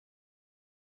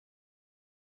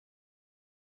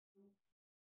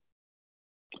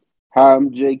Hi,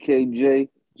 I'm JKJ.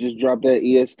 Just dropped that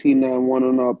EST91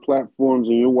 on all platforms,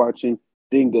 and you're watching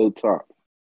Dingo Talk.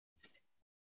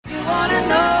 You wanna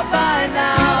know by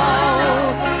now.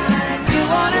 You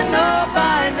wanna know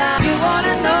by now. You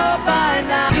wanna know by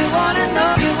now. You wanna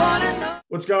know. You wanna know.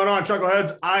 What's going on,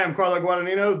 Chuckleheads? I am Carlo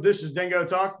Guadagnino. This is Dingo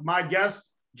Talk. My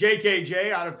guest,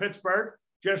 JKJ out of Pittsburgh,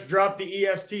 just dropped the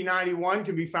EST91.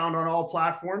 Can be found on all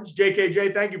platforms.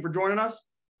 JKJ, thank you for joining us.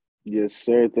 Yes,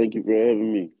 sir. Thank you for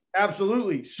having me.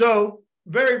 Absolutely. So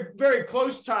very, very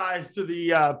close ties to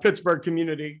the Pittsburgh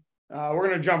community. We're going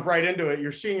to jump right into it.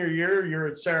 Your senior year, you're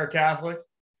at Sarah Catholic.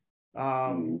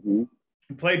 You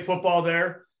played football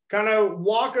there. Kind of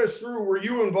walk us through, were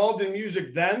you involved in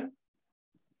music then?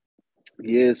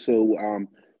 Yeah, so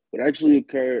what actually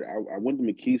occurred, I went to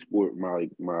McKeesport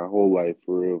my whole life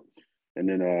for real. And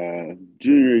then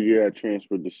junior year, I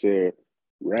transferred to Sarah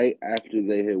right after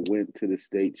they had went to the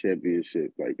state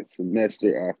championship, like a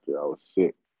semester after I was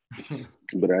sick.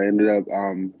 But I ended up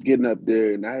getting up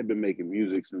there, and I had been making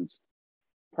music since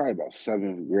probably about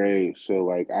seventh grade. So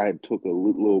like I had took a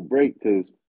little break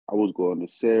because I was going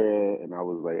to Sarah, and I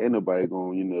was like, ain't nobody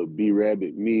going, be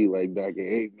rabbit me like back in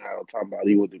 8 Mile talking about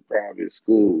he went to private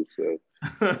school. So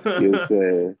you know what I'm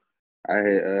saying? I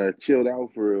had chilled out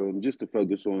for real just to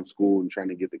focus on school and trying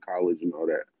to get to college and all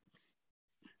that.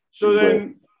 So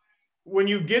then when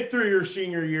you get through your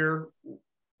senior year,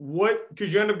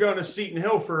 because you end up going to Seton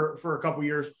Hill for a couple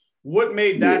years, what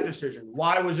made that decision?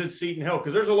 Why was it Seton Hill?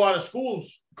 Because there's a lot of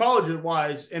schools,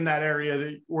 college-wise, in that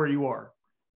area where you are.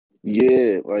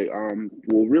 Yeah,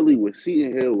 well, really with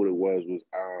Seton Hill, what it was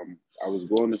I was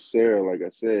going to Sarah, like I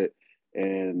said,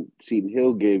 and Seton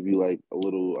Hill gave you like a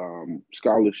little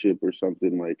scholarship or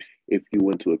something, like if you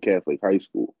went to a Catholic high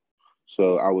school.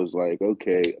 So I was like,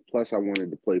 okay. Plus, I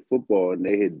wanted to play football, and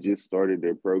they had just started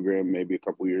their program maybe a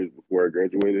couple years before I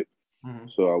graduated. Mm-hmm.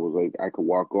 So I was like, I could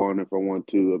walk on if I want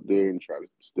to up there and try to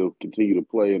still continue to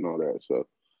play and all that. So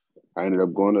I ended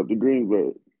up going up to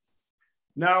Greensburg.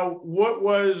 Now, what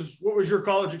was your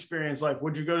college experience like?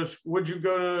 What'd you go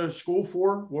to school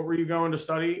for? What were you going to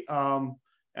study?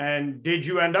 And did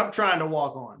you end up trying to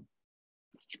walk on?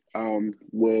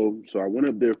 Well, so I went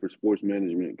up there for sports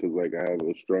management because like I have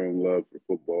a strong love for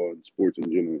football and sports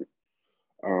in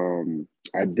general.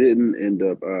 I didn't end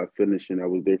up finishing. I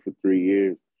was there for 3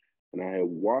 years, and I had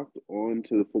walked on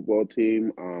to the football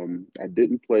team. I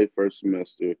didn't play first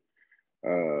semester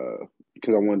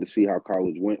because I wanted to see how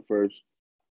college went first.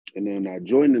 And then I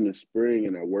joined in the spring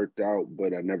and I worked out,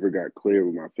 but I never got clear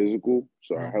with my physical.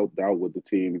 So I helped out with the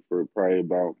team for probably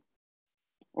about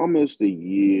almost a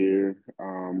year.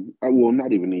 Well,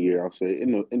 not even a year, I'll say,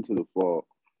 into the fall.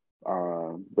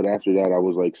 But after that, I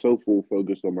was like so full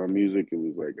focused on my music, it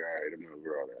was like, all right, I'm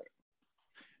over all that.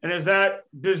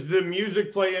 And does the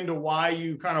music play into why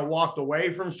you kind of walked away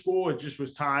from school? It just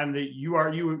was time that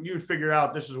you figured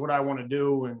out this is what I want to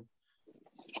do.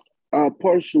 And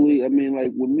partially, I mean,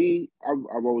 like with me, I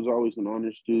was always an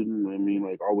honor student. I mean,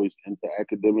 like always into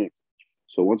academics.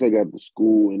 So once I got to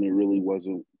school and it really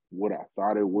wasn't what I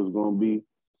thought it was going to be,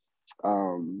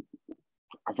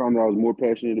 I found that I was more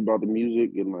passionate about the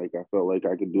music and like I felt like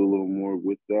I could do a little more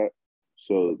with that.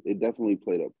 So it definitely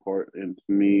played a part into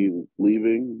me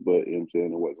leaving, but you know what I'm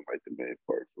saying, it wasn't like the main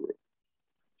part for it.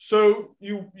 So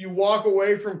you walk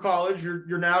away from college,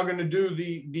 you're now going to do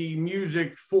the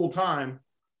music full time.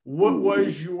 What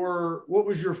was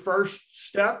your first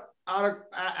step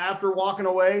after walking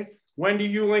away? When do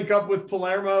you link up with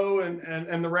Palermo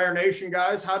and the Rare Nation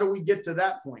guys? How do we get to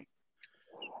that point?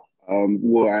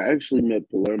 Well, I actually met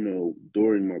Palermo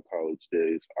during my college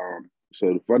days.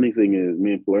 So the funny thing is,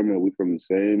 me and Palermo, we from the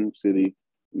same city,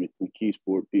 from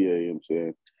Keysport, PA. You know what I'm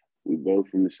saying, we both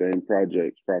from the same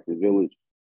projects, Prophet Village.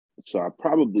 So I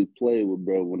probably played with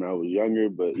bro when I was younger,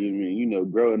 but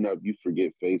growing up, you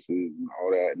forget faces and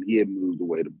all that. And he had moved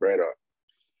away to Breda.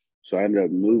 So I ended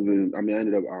up meeting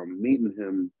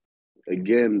him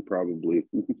again probably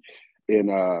in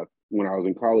when I was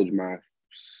in college, my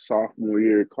sophomore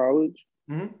year of college.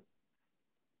 Mm-hmm.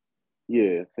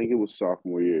 Yeah, I think it was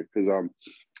sophomore year because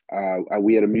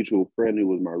we had a mutual friend who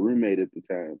was my roommate at the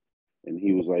time, and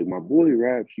he was like, "My boy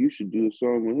raps. You should do a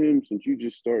song with him since you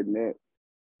just starting up."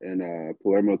 And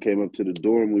Palermo came up to the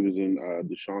dorm. We was in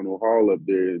Deshaun Hall up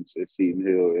there at Seton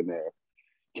Hill, and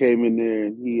came in there,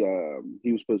 and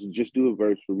he was supposed to just do a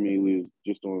verse for me. We was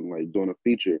just doing a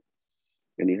feature,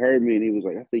 and he heard me, and he was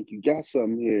like, "I think you got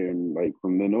something here." And like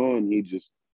from then on, he just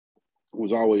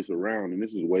was always around. And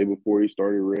this is way before he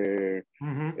started Rare,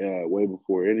 way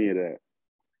before any of that.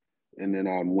 And then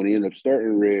when he ended up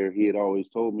starting Rare, he had always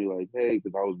told me like, "Hey,"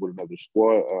 because I was with another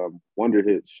squad, Wonder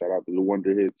Hits. Shout out to the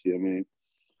Wonder Hits. You know what I mean?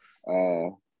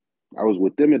 I was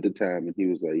with them at the time, and he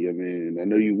was like, "Yeah, man, I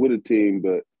know you with a team,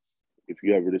 but if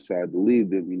you ever decide to leave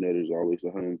them, you know, there's always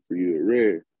a home for you at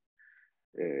Rare."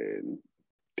 And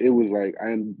it was like,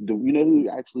 you know who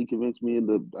actually convinced me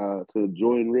to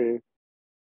join Rare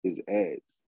is Ads.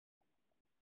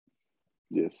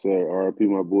 Yes, sir. R.I.P.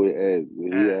 my boy Ads.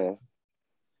 Ads.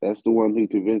 That's the one who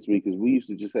convinced me because we used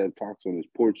to just have talks on his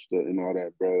porch stuff and all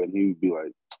that, bro. And he would be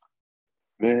like,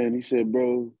 "Man," he said,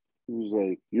 "bro," he was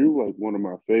like, "you're like one of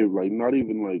my favorite, like not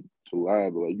even like to lie,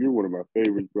 but like you're one of my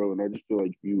favorites, bro." And I just feel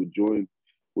like if you would join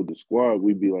with the squad,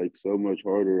 we'd be like so much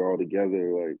harder all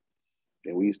together. Like,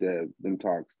 and we used to have them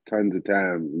talks tons of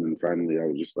times. And then finally, I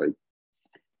was just like,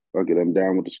 "Fuck it, I'm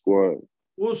down with the squad."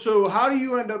 Well, so how do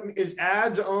you end up? Is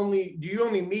Ads only? Do you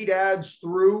only meet Ads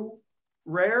through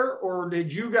Rare, or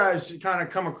did you guys kind of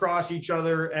come across each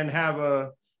other and have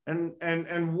a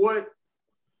and what?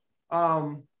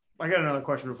 I got another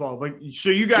question to follow, but so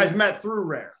you guys met through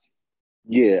Rare.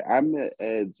 Yeah, I met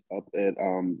Eds up at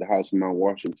the house in Mount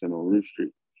Washington on Roof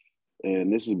Street.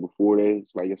 And this is before they,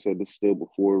 like I said, this is still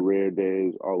before Rare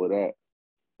Days, all of that.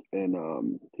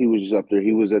 And he was just up there.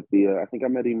 He was at the, I think I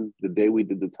met him the day we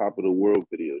did the Top of the World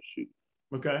video shoot.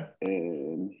 Okay.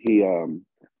 And he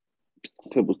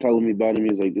Tip was telling me about him.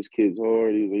 He was like, "This kid's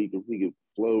hard." He was like, he could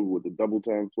flow with the double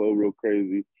time flow real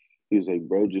crazy. He was like,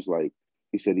 "Bro, just like,"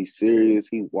 he said, "he's serious.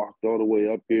 He walked all the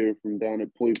way up here from down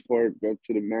at Point Park up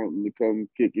to the mountain to come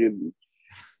kick it."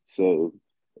 So,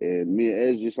 and me and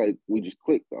Ed just like, we just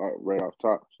clicked right off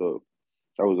top. So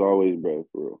that was always bro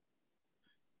for real.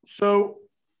 So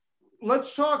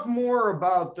let's talk more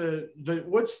about the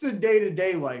what's the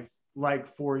day-to-day life like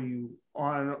for you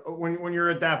on when you're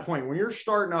at that point, when you're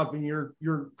starting up and you're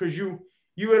because you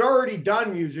had already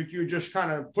done music, you just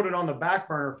kind of put it on the back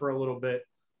burner for a little bit.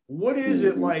 What is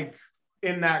it like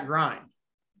in that grind?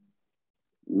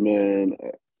 Man,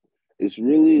 it's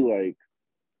really like,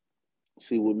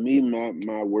 see, with me,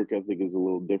 my work ethic is a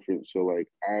little different. So like,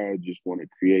 I just want to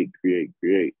create, create,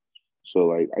 create. So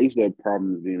like, I used to have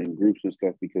problems being in groups and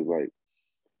stuff because like,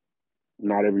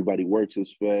 not everybody works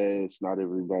as fast. Not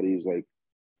everybody's like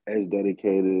as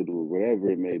dedicated or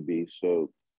whatever it may be.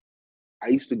 So I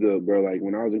used to go, bro, like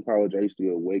when I was in college, I used to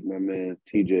go wake my man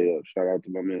TJ up. Shout out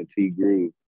to my man T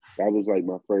Groove. That was like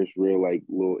my first real like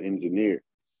little engineer.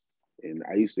 And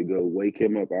I used to go wake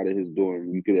him up out of his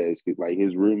dorm. You could ask it, like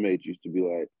his roommates used to be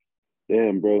like,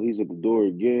 "Damn, bro, he's at the door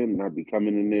again." And I'd be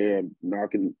coming in there,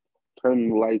 knocking, turning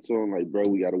the lights on, like, "Bro,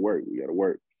 we gotta work, we gotta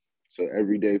work." So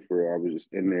every day I was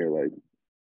just in there like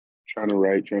trying to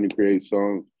write, trying to create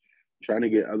songs, trying to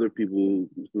get other people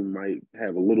who might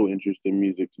have a little interest in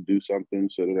music to do something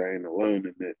so that I ain't alone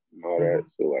in it and all that.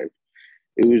 So like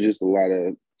it was just a lot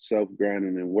of self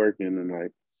grinding and working. And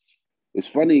like it's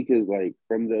funny because like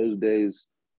from those days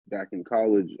back in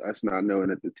college, us not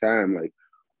knowing at the time, like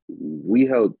we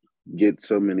helped get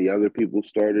so many other people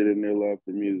started in their love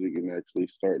for music and actually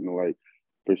starting to like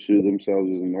pursue themselves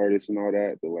as an artist and all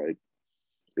that. But like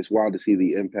it's wild to see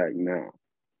the impact now.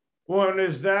 Well, and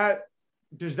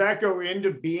does that go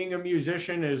into being a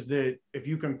musician? Is that if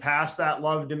you can pass that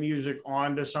love to music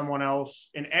on to someone else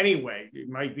in any way, it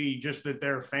might be just that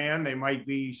they're a fan, they might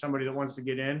be somebody that wants to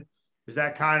get in. Is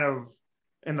that kind of,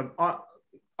 and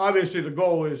obviously the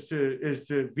goal is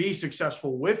to be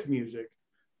successful with music,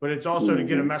 but it's also to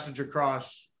get a message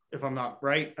across. If I'm not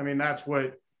right, I mean that's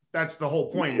the whole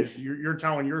point is you're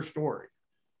telling your story.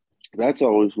 That's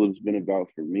always what it's been about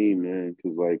for me, man.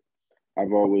 Because like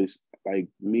I've always like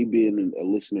me being a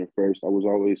listener first. I was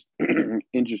always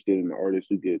interested in the artists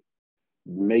who could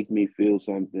make me feel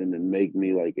something and make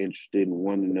me like interested in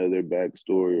wanting to know their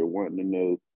backstory or wanting to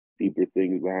know deeper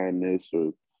things behind this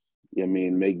or I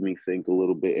mean make me think a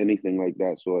little bit, anything like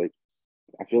that. So like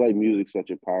I feel like music's such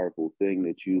a powerful thing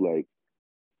that you like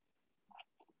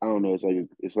I don't know,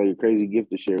 it's like a crazy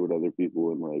gift to share with other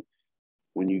people and like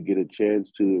when you get a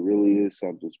chance to, it really is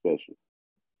something special.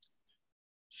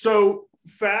 So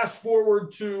fast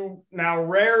forward to now,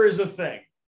 Rare is a thing.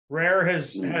 Rare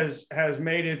has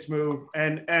made its move,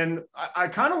 and I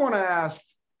kind of want to ask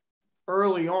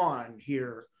early on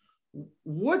here,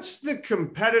 what's the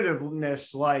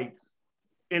competitiveness like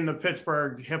in the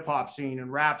Pittsburgh hip hop scene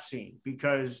and rap scene?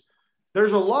 Because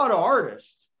there's a lot of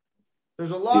artists.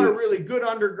 There's a lot of really good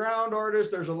underground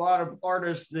artists. There's a lot of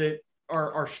artists that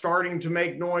are starting to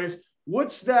make noise.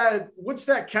 What's that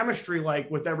chemistry like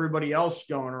with everybody else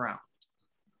going around?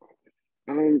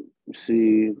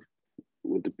 See,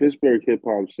 with the Pittsburgh hip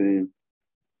hop scene,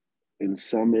 in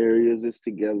some areas it's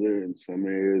together, in some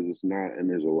areas it's not, and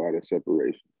there's a lot of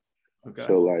separation. Okay.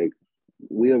 So like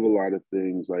we have a lot of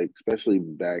things, like especially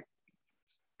back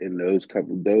in those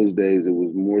days, it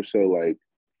was more so like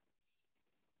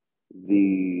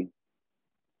the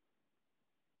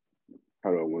how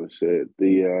do I want to say it?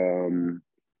 The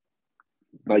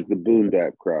like the boom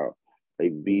bap crowd,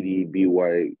 like BD, B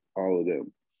White, all of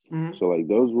them. Mm-hmm. So like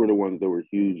those were the ones that were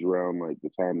huge around like the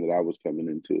time that I was coming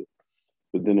into it.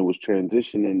 But then it was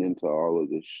transitioning into all of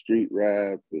the street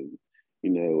rap and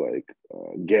like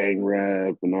gang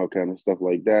rap and all kind of stuff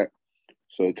like that.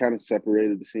 So it kind of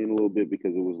separated the scene a little bit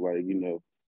because it was like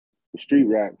the street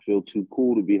rap feel too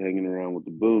cool to be hanging around with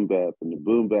the boom bap, and the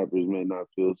boom bappers may not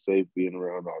feel safe being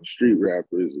around all the street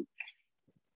rappers and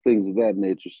things of that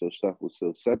nature. So stuff was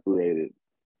so separated,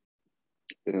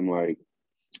 and like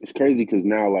it's crazy because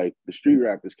now like the street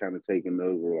rap is kind of taking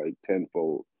over like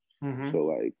tenfold. Mm-hmm. So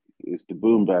like it's the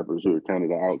boom bappers who are kind of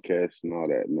the outcasts and all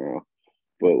that now.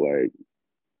 But like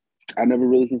I never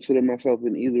really considered myself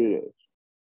in either of those.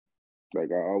 Like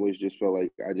I always just felt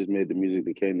like I just made the music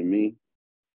that came to me,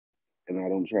 and I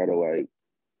don't try to like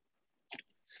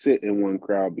sit in one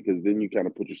crowd because then you kind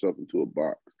of put yourself into a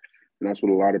box, and that's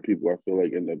what a lot of people I feel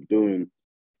like end up doing.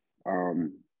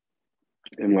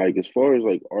 And like as far as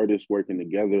like artists working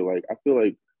together, like I feel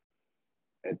like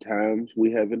at times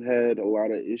we haven't had a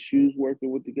lot of issues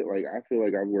working with together. Like I feel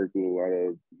like I've worked with a lot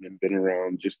of and been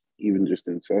around just even just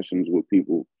in sessions with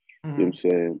people. Mm-hmm. You know what I'm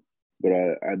saying? But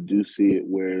I do see it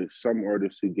where some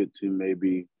artists who get to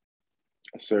maybe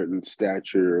a certain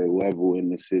stature or level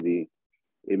in the city,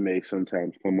 it may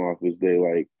sometimes come off as they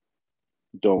like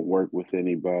don't work with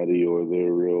anybody or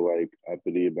they're real like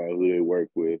uppity about who they work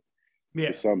with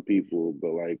to some people.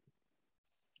 But like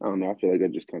I don't know, I feel like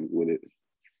that just comes with it.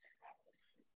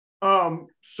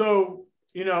 So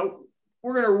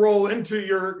we're gonna roll into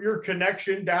your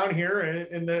connection down here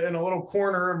in a little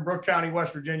corner in Brooke County,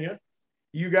 West Virginia.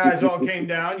 You guys all came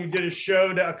down. You did a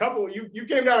show to a couple. You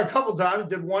came down a couple times.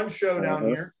 Did one show down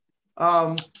here.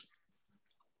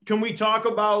 Can we talk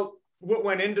about what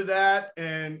went into that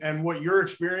and what your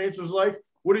experience was like?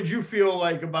 What did you feel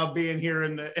like about being here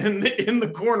in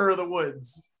the corner of the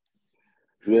woods?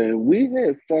 Man, we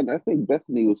had fun. I think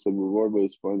Bethany was some of our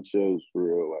most fun shows for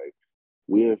real. Like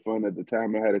we had fun at the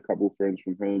time. I had a couple friends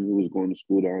from home who was going to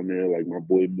school down there, like my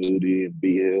boy Moody and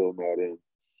B Hill and all them.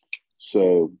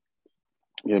 So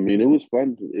yeah, I mean, it was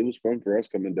fun. It was fun for us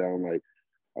coming down. Like,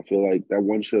 I feel like that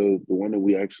one show, the one that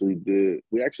we actually did,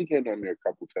 we actually came down there a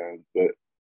couple times, but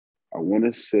I want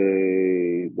to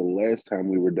say the last time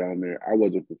we were down there, I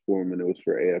wasn't performing. It was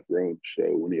for AF Rome's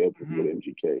show when he opened with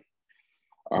MGK.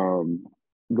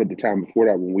 But the time before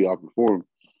that, when we all performed,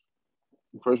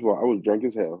 first of all, I was drunk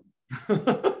as hell.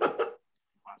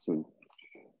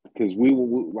 Because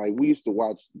we used to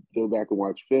go back and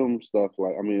watch film stuff,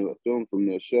 film from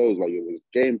their shows, like it was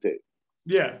game tape.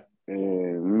 Yeah.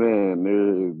 And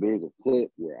man, there's a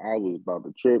clip where I was about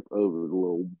to trip over the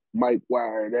little mic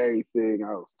wire and everything. I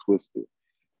was twisted.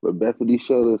 But Bethany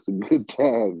showed us a good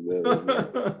time,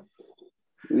 man.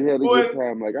 We had a good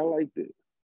time. Like, I liked it.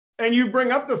 And you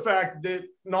bring up the fact that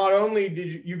not only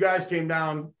did you guys came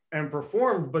down and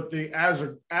performed, but as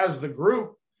the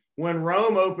group, when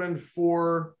Rome opened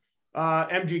for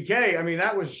MGK, I mean,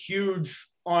 that was huge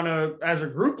as a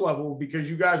group level because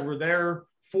you guys were there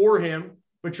for him,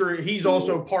 but he's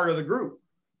also part of the group.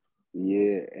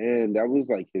 Yeah, and that was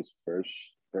like his first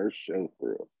show for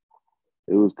real.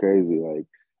 It was crazy. Like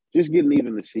just getting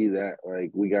even to see that,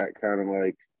 like we got kind of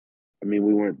like, I mean,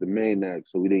 we weren't the main act,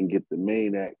 so we didn't get the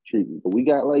main act treatment, but we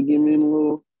got like him in a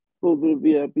little bit of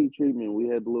VIP treatment. We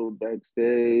had a little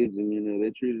backstage, and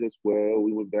they treated us well.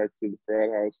 We went back to the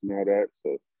frat house and all that,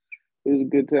 so it was a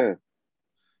good time.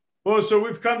 Well, so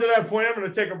we've come to that point. I'm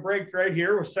going to take a break right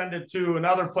here. We'll send it to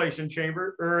another place in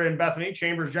Bethany,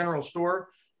 Chambers General Store,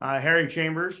 Harry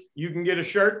Chambers. You can get a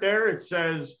shirt there. It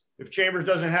says, if Chambers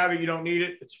doesn't have it, you don't need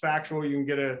it. It's factual. You can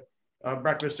get a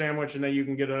breakfast sandwich, and then you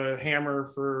can get a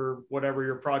hammer for whatever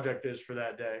your project is for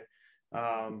that day.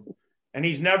 And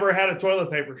he's never had a toilet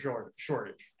paper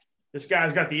shortage. This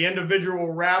guy's got the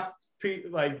individual wrapped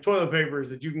like toilet papers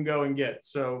that you can go and get.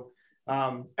 So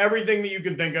everything that you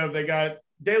can think of, they got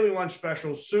daily lunch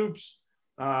specials, soups.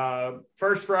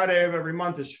 First Friday of every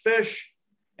month is fish.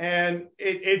 And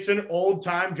it's an old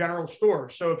time general store.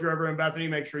 So if you're ever in Bethany,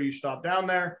 make sure you stop down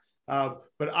there.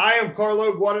 But I am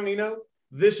Carlo Guadagnino.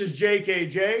 This is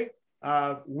JKJ.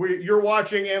 You're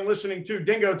watching and listening to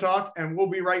Dingo Talk, and we'll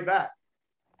be right back.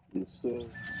 Yes, sir.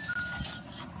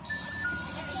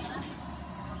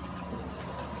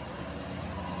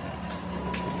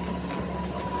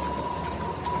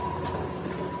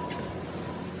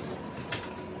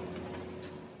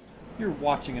 You're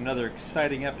watching another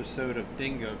exciting episode of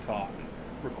Dingo Talk.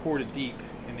 recorded deep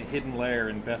in the hidden lair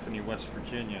in Bethany, West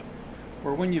Virginia,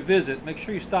 where when you visit, make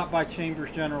sure you stop by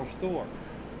Chambers General Store.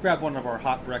 Grab one of our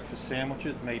hot breakfast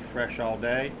sandwiches made fresh all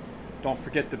day. Don't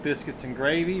forget the biscuits and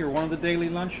gravy or one of the daily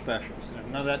lunch specials. And if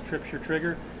none of that trips your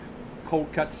trigger,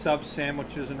 cold cut sub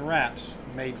sandwiches and wraps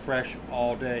made fresh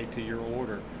all day to your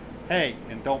order. Hey,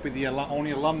 and don't be the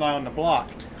only alumni on the block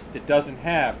that doesn't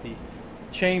have the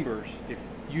Chambers. If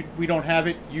we don't have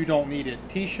it, you don't need it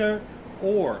t-shirt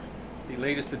or the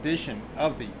latest edition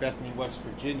of the Bethany, West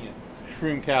Virginia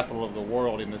shroom capital of the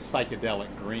world in the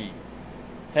psychedelic green.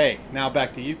 Hey, now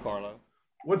back to you, Carlo.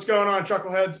 What's going on,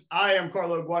 Chuckleheads? I am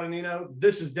Carlo Guadagnino.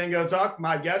 This is Dingo Talk.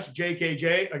 My guest,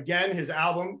 JKJ. Again, his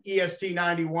album, EST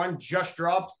 91, just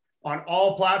dropped on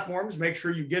all platforms. Make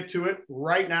sure you get to it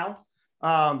right now.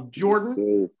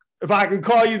 Jordan, if I can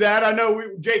call you that. I know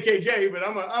JKJ, but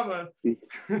I'm a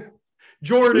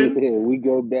Jordan. Yeah, we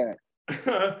go back.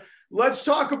 Let's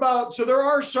talk about, so there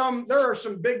are some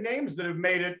big names that have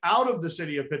made it out of the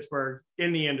city of Pittsburgh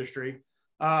in the industry.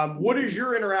 What has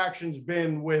your interactions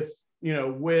been with,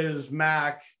 Wiz,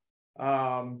 Mac,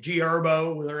 G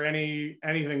Herbo? Was there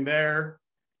anything there?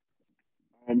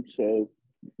 So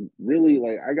really,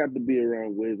 like, I got to be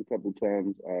around Wiz a couple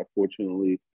times,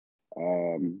 fortunately.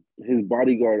 His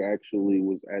bodyguard actually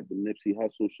was at the Nipsey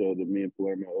Hussle show that me and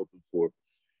Palermo opened for.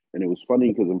 And it was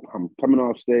funny because I'm coming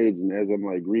off stage, and as I'm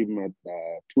like reading my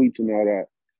tweets and all that,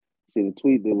 I seen a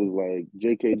tweet that was like,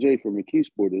 JKJ from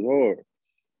McKeesport is hard.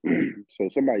 So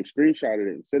somebody screenshotted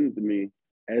it and sent it to me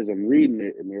as I'm reading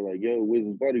it, and they're like, yo,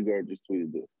 Wiz's bodyguard just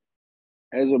tweeted this.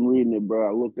 As I'm reading it, bro,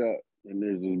 I look up, and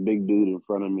there's this big dude in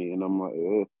front of me, and I'm like,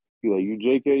 he's like, you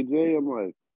JKJ? I'm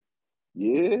like,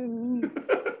 yeah.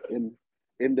 And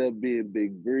end up being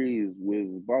Big Breeze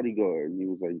with his bodyguard. And he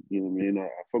was like, I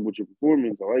fuck with your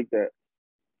performance. I like that.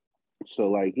 So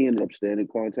like he ended up staying in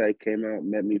contact, came out,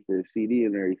 met me for a CD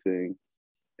and everything.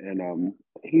 And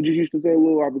he just used to throw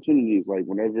little opportunities. Like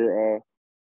whenever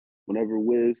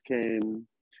Wiz came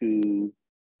to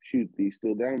shoot the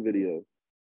Still Down video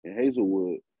in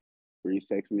Hazelwood, Breeze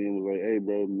texted me and was like, hey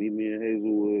bro, meet me in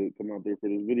Hazelwood, come out there for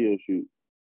this video shoot.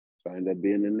 So I ended up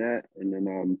being in that. And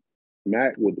then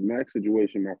Mac, with the Mac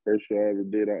situation, my first show I ever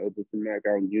did, I opened for Mac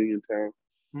out in Uniontown.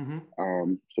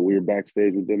 Mm-hmm. So we were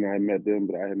backstage with them. I had met them,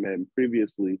 but I had met him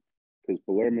previously because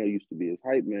Palermo used to be his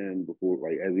hype man before,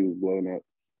 like as he was blowing up.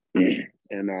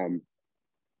 And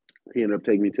he ended up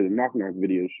taking me to the Knock Knock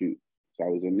video shoot. So I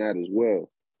was in that as well.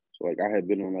 So like I had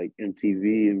been on like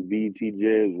MTV and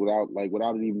VTJs without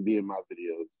it even being my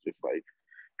videos. Just like,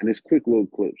 and it's quick little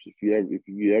clips. If you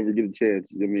ever get a chance,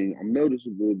 I'm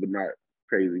noticeable, but not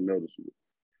crazy noticeable.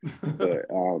 But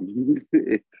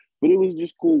but it was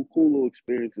just cool little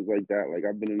experiences like that. Like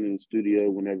I've been in the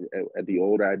studio whenever at the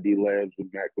old ID labs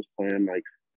when Mac was playing like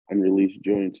unreleased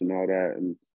joints and all that.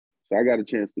 And so I got a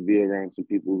chance to be around some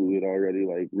people who had already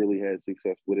like really had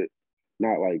success with it.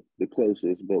 Not like the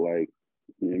closest, but like,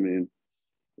 it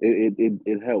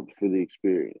helped for the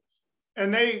experience.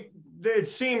 And it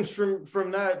seems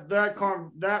from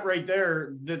that right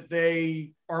there that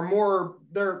they are more,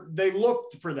 they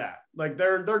look for that. Like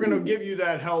they're going to give you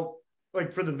that help,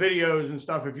 like for the videos and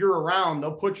stuff. If you're around,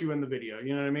 they'll put you in the video.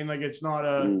 You know what I mean? Like it's not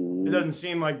it doesn't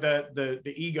seem like that the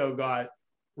ego got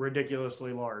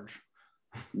ridiculously large.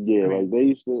 Yeah, like they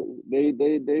used to,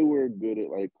 they were good at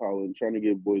like calling, trying to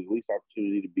give boys at least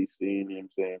opportunity to be seen. You know what I'm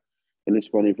saying? And it's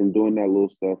funny from doing that little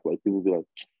stuff. Like people be like,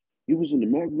 "You was in the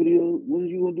Mac video. When are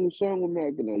you gonna do a song with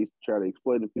Mac?" And I used to try to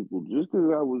explain to people, just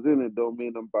because I was in it, don't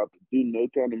mean I'm about to do no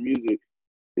kind of music.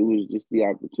 It was just the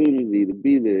opportunity to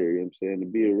be there. You know what I'm saying? To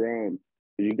be around.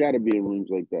 Because you got to be in rooms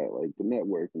like that, like the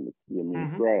network and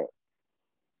right.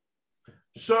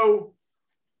 So.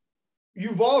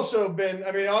 You've also been,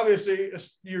 obviously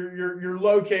you're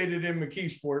located in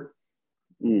McKeesport,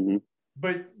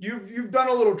 but you've done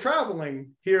a little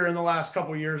traveling here in the last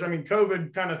couple of years.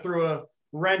 COVID kind of threw a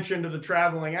wrench into the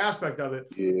traveling aspect of it.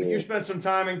 Yeah. You spent some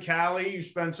time in Cali, you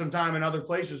spent some time in other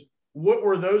places. What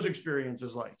were those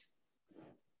experiences like?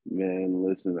 Man,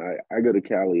 listen, I go to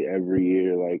Cali every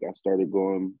year. Like I started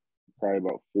going probably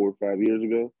about 4 or 5 years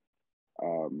ago.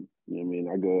 I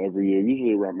go every year,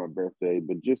 usually around my birthday,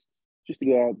 but just to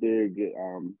go out there, get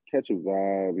catch a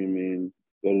vibe,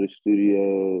 go to the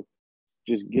studio,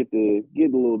 just get a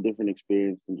little different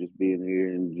experience than just being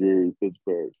here in dreary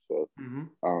Pittsburgh. So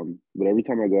but every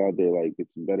time I go out there, like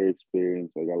it's a better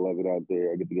experience. Like I love it out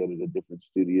there. I get to go to the different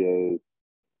studios,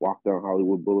 walk down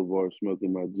Hollywood Boulevard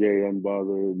smoking my J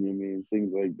unbothered,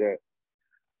 things like that.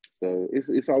 So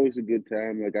it's always a good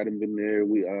time. Like I done been there.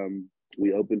 We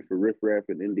opened for Riff Raff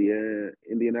in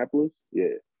Indianapolis.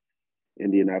 Yeah.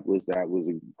 Indianapolis, that was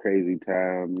a crazy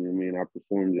time. You know what I mean? I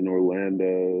performed in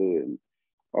Orlando and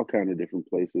all kind of different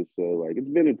places. So like it's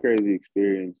been a crazy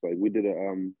experience. Like we did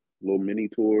a little mini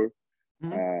tour.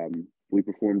 Mhm. We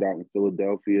performed out in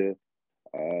Philadelphia.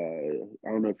 I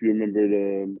don't know if you remember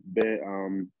the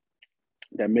band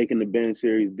that Making the Band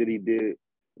series Diddy did.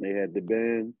 They had the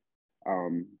band.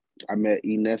 Um, I met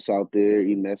Ines out there.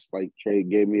 Ines like Trey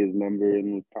gave me his number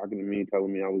and was talking to me,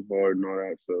 telling me I was hard and all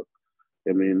that. So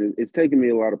I mean, it's taken me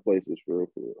a lot of places for real,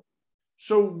 for real.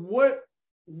 So what,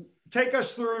 take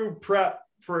us through prep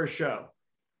for a show.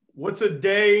 What's a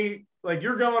day like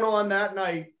you're going on that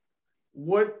night?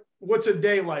 What's a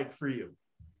day like for you?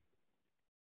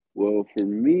 Well, for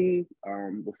me,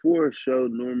 before a show,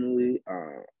 normally,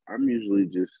 I'm usually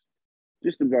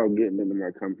just about getting into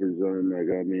my comfort zone. Like,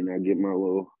 I mean, I get my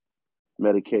little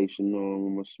medication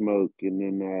on, my smoke,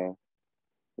 and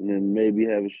then maybe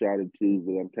have a shot or two.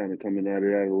 But I'm kind of coming out of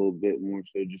that a little bit more,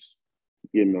 so just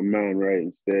getting my mind right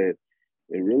instead.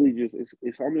 It really just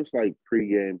it's almost like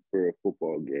pregame for a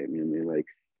football game. You know what I mean? Like,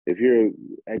 if you're an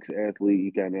ex-athlete,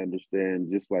 you kind of understand.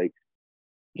 Just like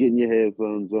getting your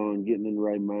headphones on, getting in the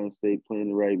right mind state, playing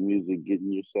the right music,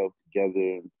 getting yourself together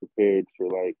and prepared for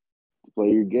like to play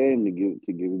your game to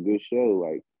give a good show.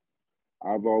 Like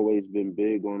I've always been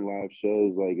big on live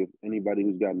shows. Like if anybody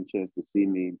who's gotten a chance to see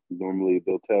me, normally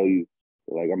they'll tell you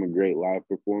like I'm a great live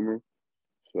performer.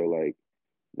 So like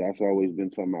that's always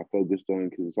been something I focused on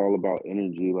because it's all about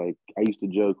energy. Like I used to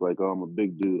joke like, oh, I'm a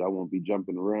big dude. I won't be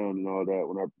jumping around and all that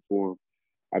when I perform.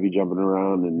 I be jumping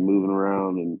around and moving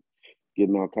around and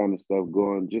getting all kind of stuff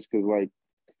going just because like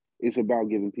it's about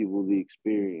giving people the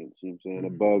experience, you know what I'm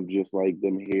saying, Mhm. above just like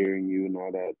them hearing you and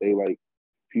all that. They like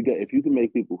if you can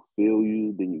make people feel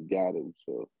you, then you got them.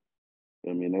 So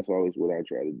I mean that's always what I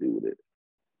try to do with it.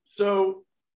 So,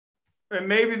 and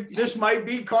maybe this might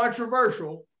be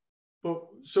controversial, but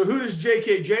so who does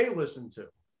JKJ listen to?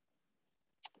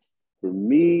 For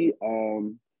me,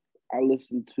 I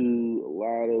listen to a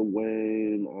lot of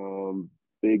Wayne,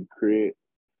 Big Crit,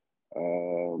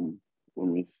 let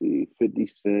me see, 50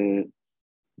 Cent,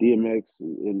 DMX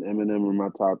and Eminem are my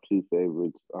top two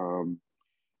favorites.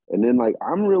 And then like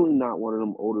I'm really not one of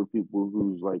them older people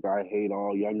who's like I hate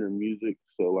all younger music.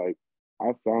 So like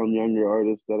I found younger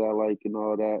artists that I like and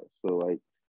all that. So like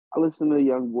I listen to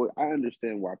Young Boy. I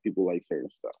understand why people like certain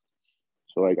stuff.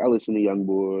 So like I listen to Young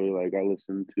Boy, like I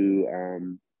listen to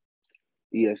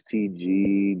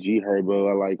ESTG, G Herbo,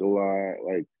 I like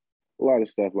a lot of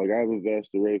stuff. Like I have a vast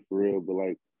array for real, but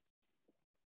like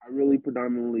I really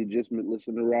predominantly just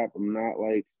listen to rap. I'm not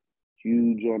like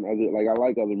huge on other like I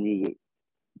like other music,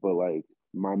 but like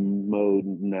my mode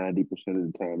 90%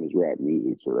 of the time is rap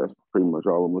music. So that's pretty much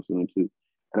all I'm listening to.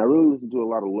 And I really listen to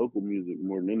a lot of local music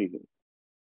more than anything.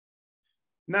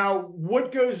 Now,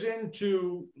 what goes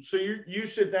into so you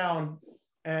sit down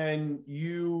and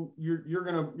you're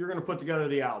gonna put together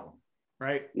the album,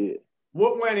 right? Yeah.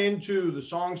 What went into the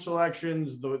song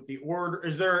selections, the order?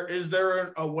 Is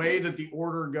there a way that the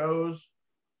order goes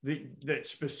that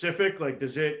specific? Like,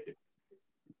 does it?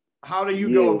 How do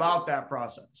you go Yeah. about that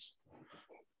process?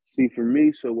 See, for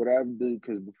me, so what I've done,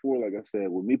 because before, like I said,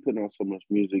 with me putting out so much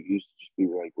music, it used to just be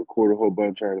like record a whole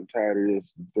bunch, all right, I'm tired of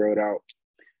this, and throw it out.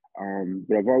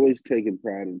 But I've always taken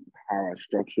pride in how I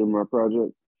structure my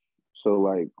project. So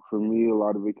like for me, a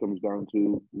lot of it comes down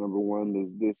to number one, does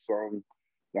this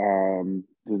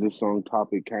song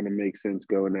topic kind of make sense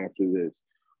going after this?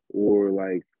 Or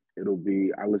like it'll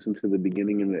be I listen to the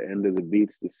beginning and the end of the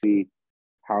beats to see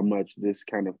how much this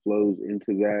kind of flows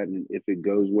into that and if it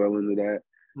goes well into that.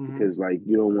 Mm-hmm. Because like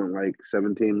you don't want like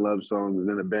 17 love songs and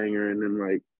then a banger and then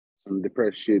like some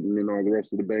depressed shit and then all the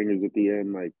rest of the bangers at the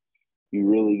end. Like you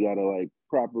really gotta like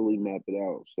properly map it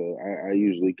out. So I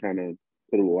usually kind of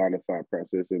put a lot of thought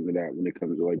process into that when it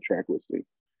comes to like track listing.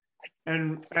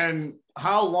 And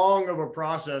how long of a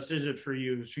process is it for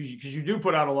you? Because you do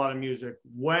put out a lot of music.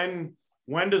 When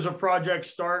does a project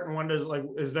start, and when does like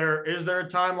is there a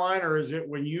timeline, or is it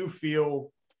when you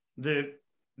feel that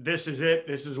this is it,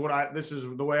 this is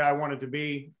the way I want it to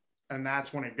be, and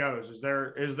that's when it goes? Is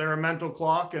there a mental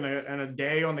clock and a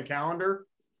day on the calendar?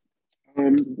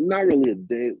 Not really a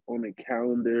date on the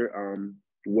calendar.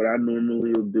 What I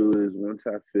normally will do is once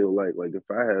I feel like if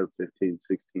I have 15,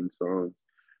 16 songs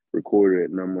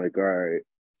recorded and I'm like, all right,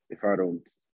 if I don't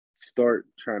start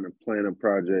trying to plan a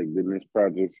project, then this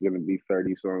project's gonna be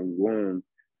 30 songs long.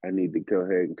 I need to go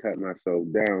ahead and cut myself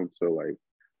down. So like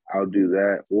I'll do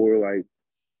that. Or like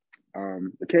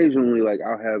occasionally like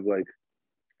I'll have like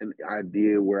an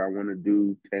idea where I want to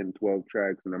do 10, 12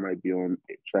 tracks and I might be on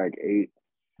track eight.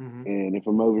 Mm-hmm. And if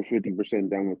I'm over 50%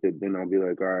 done with it, then I'll be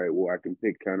like, all right, well, I can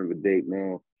pick kind of a date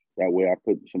now. That way I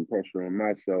put some pressure on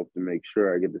myself to make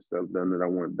sure I get the stuff done that I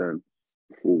want done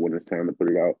for when it's time to put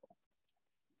it out.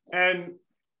 And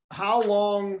how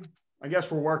long, I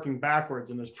guess we're working backwards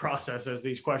in this process as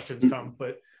these questions come,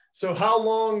 but so how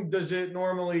long does it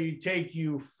normally take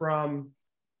you from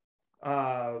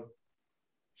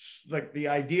like the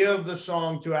idea of the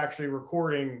song to actually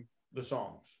recording the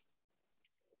songs?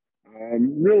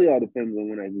 Really all depends on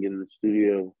when I can get in the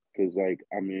studio. Cause like,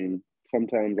 I mean,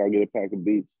 sometimes I'll get a pack of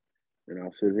beats and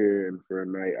I'll sit here and for a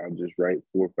night, I'll just write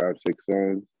 4, 5, 6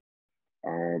 songs.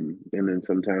 And then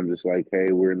sometimes it's like,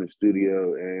 hey, we're in the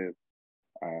studio and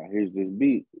here's this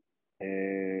beat.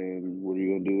 And what are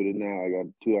you gonna do with it now? I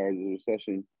got 2 hours of a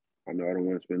session. I know I don't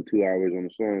want to spend 2 hours on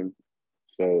a song.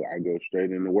 So I go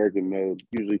straight into working mode.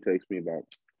 Usually takes me about,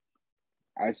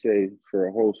 I say for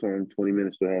a whole song, 20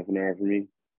 minutes to half an hour for me.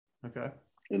 Okay.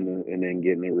 And then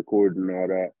getting it recorded and all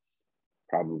that,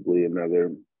 probably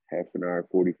another half an hour,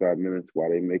 45 minutes while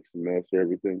they mix and master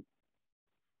everything.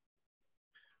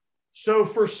 So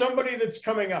for somebody that's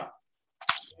coming up,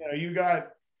 you got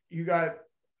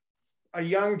a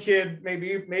young kid,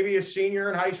 maybe a senior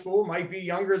in high school, might be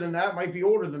younger than that, might be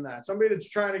older than that. Somebody that's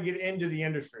trying to get into the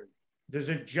industry. Does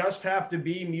it just have to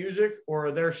be music, or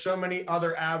are there so many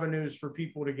other avenues for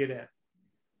people to get in?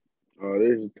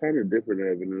 There's a ton of different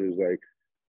avenues. Like,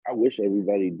 I wish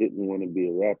everybody didn't want to be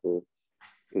a rapper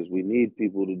because we need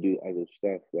people to do other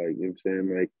stuff. Like, you know what I'm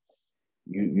saying? Like,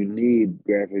 you need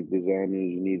graphic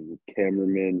designers, you need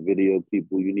cameramen, video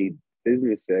people, you need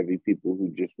business savvy people who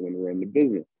just want to run the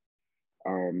business.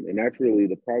 And that's really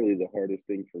probably the hardest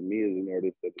thing for me as an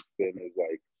artist that it's been is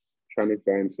like trying to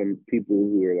find some people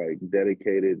who are like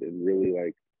dedicated and really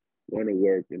like want to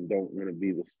work and don't want to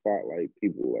be the spotlight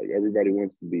people. Like everybody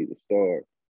wants to be the star,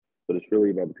 but it's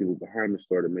really about the people behind the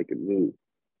star to make it move.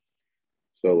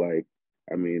 So like,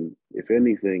 I mean, if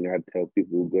anything, I'd tell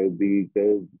people go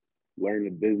learn the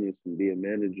business and be a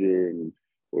manager and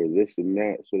or this and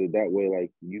that, so that way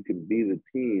like you can be the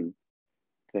team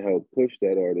to help push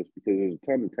that artist because there's a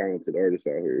ton of talented artists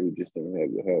out here who just don't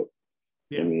have the help.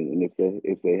 Yeah. I mean, and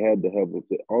if they had the help,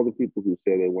 all the people who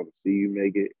say they want to see you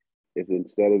make it, if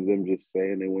instead of them just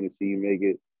saying they want to see you make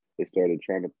it, they started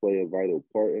trying to play a vital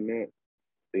part in that,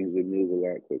 things would move a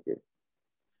lot quicker.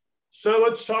 So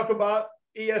let's talk about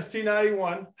EST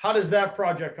 91. How does that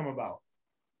project come about?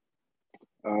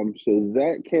 So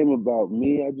that came about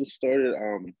me. I just started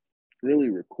really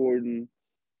recording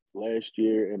last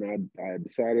year, and I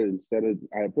decided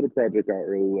I put a project out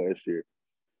early last year,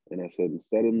 and I said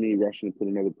instead of me rushing to put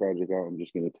another project out, I'm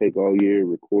just going to take all year,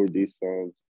 record these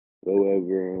songs, go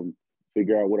over them,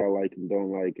 figure out what I like and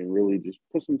don't like, and really just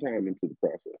put some time into the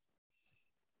process.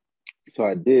 So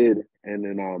I did, and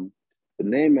then the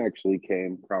name actually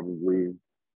came probably,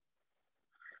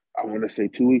 I want to say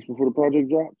 2 weeks before the project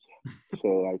dropped. So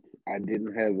like I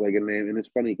didn't have like a name, and it's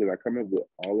funny because I come up with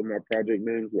all of my project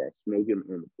names while smoking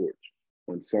on the porch,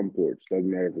 on some porch. Doesn't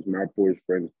matter if it's my porch,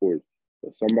 friend's porch,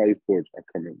 but somebody's porch. I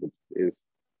come up with it's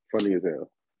funny as hell.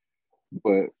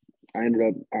 But I ended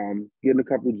up getting a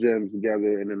couple gems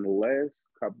together, and then the last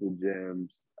couple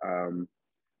gems,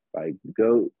 like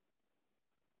Goat,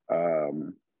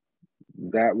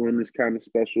 that one is kind of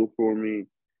special for me,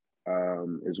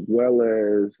 as well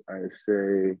as I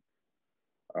say.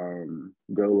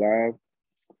 Go Live,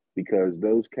 because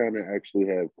those kind of actually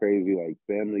have crazy like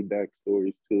family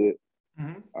backstories to it.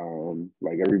 Mm-hmm.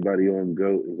 Like everybody on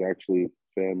GOAT is actually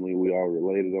family. We all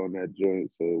related on that joint,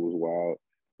 so it was wild.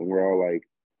 And we're all like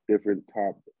different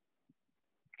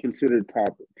considered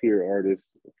top tier artists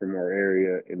from our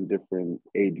area in different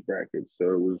age brackets.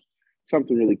 So it was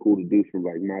something really cool to do from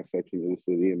like my section of the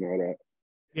city and all that.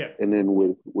 Yeah. And then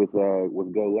with Go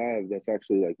Live, that's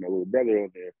actually like my little brother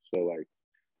on there. So like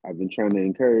I've been trying to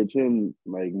encourage him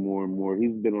like more and more.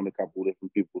 He's been on a couple of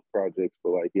different people's projects,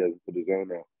 but like he hasn't put his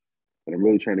own out. And I'm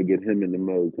really trying to get him in the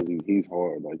mode because he's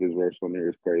hard. Like his verse on there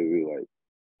is crazy, like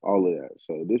all of that.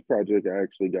 So this project I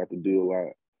actually got to do a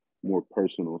lot more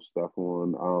personal stuff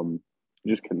on,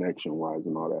 just connection wise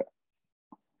and all that.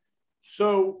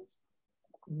 So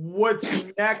what's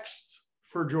next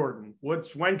for Jordan? Where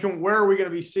are we going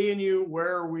to be seeing you?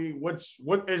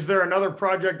 What is there another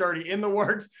project already in the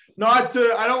works? I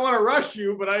don't want to rush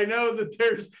you, but I know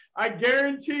that I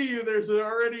guarantee you there's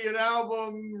already an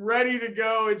album ready to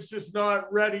go. It's just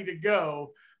not ready to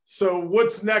go. So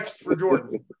what's next for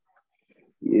Jordan?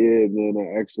 Yeah, man,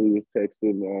 I actually was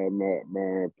texting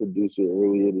my producer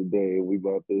earlier today, and we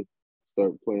about to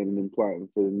start planning and plotting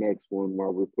for the next one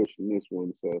while we're pushing this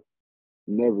one. So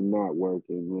never not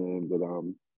working, man. But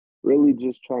really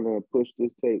just trying to push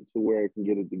this tape to where I can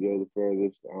get it to go the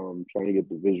furthest. Trying to get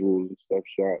the visuals and stuff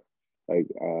shot. Like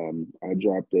I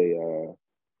dropped a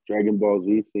Dragon Ball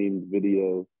Z themed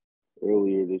video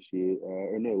earlier this year,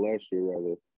 or no, last year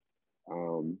rather.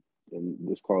 And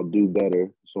it's called Do Better.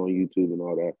 It's on YouTube and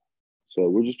all that. So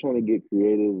we're just trying to get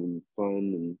creative and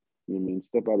fun and you know what I mean,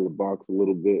 step out of the box a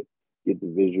little bit, get the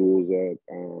visuals up.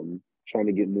 Trying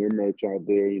to get more merch out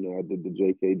there. You know, I did the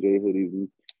JKJ hoodies and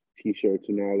t-shirts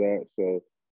and all that. So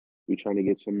we're trying to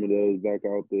get some of those back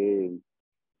out there and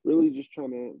really just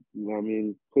trying to, you know what I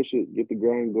mean, push it, get the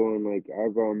grind going. Like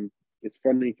it's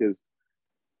funny because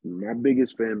my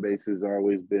biggest fan base has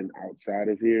always been outside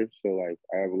of here. So like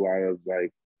I have a lot of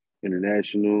like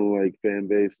international like fan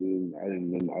bases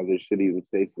and in other cities and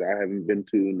states that I haven't been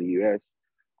to in the US.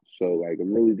 So like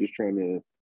I'm really just trying to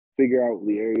figure out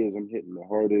the areas I'm hitting the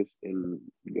hardest and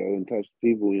go and touch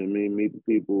people, you know what I mean? Meet the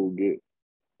people, get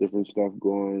different stuff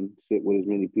going, sit with as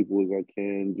many people as I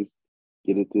can, just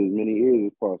get it to as many ears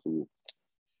as possible.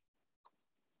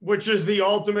 Which is the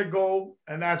ultimate goal.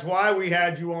 And that's why we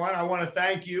had you on. I want to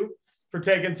thank you for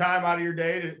taking time out of your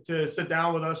day to sit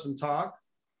down with us and talk.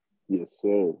 Yes,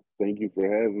 sir. Thank you for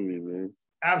having me, man.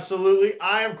 Absolutely.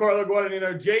 I am Carlo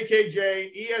Guadagnino,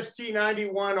 JKJ,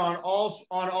 EST91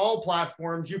 on all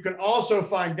platforms. You can also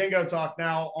find Dingo Talk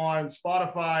now on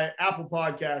Spotify, Apple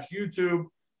Podcasts, YouTube.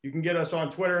 You can get us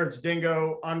on Twitter. It's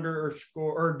Dingo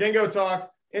Talk.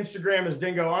 Instagram is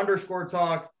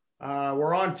Dingo_Talk.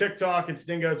 We're on TikTok. It's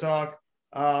Dingo Talk.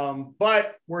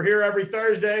 But we're here every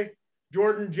Thursday.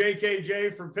 Jordan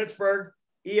JKJ from Pittsburgh,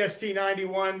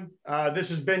 EST91. This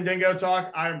has been Dingo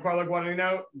Talk. I am Carlo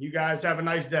Guadagnino. You guys have a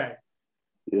nice day.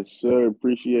 Yes, sir.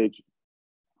 Appreciate you.